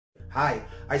Hi,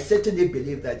 I certainly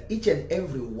believe that each and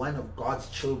every one of God's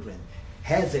children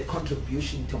has a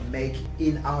contribution to make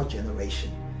in our generation.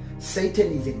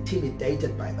 Satan is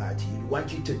intimidated by that. He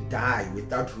wants you to die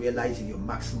without realizing your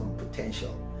maximum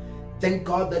potential. Thank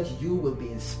God that you will be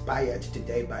inspired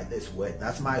today by this word.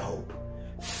 That's my hope.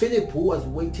 Philip, who was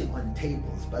waiting on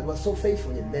tables but was so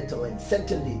faithful in little and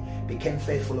certainly became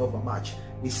faithful over much,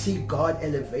 we see God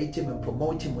elevate him and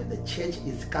promote him when the church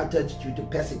is scattered due to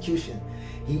persecution.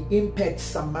 He impacts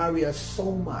Samaria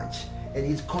so much, and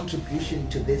his contribution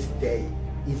to this day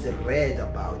is read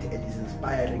about and is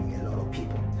inspiring a lot of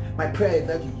people. My prayer is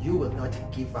that you will not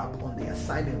give up on the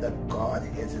assignment that God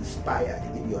has inspired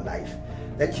in your life,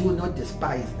 that you will not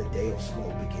despise the day of small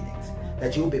beginnings,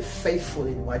 that you will be faithful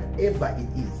in whatever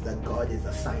it is that God has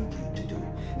assigned you to do,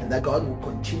 and that God will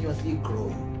continuously grow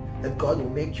you, that God will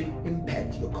make you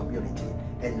impact your community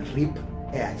and reap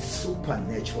a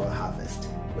supernatural harvest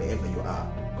wherever you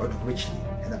are. God richly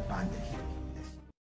and abundantly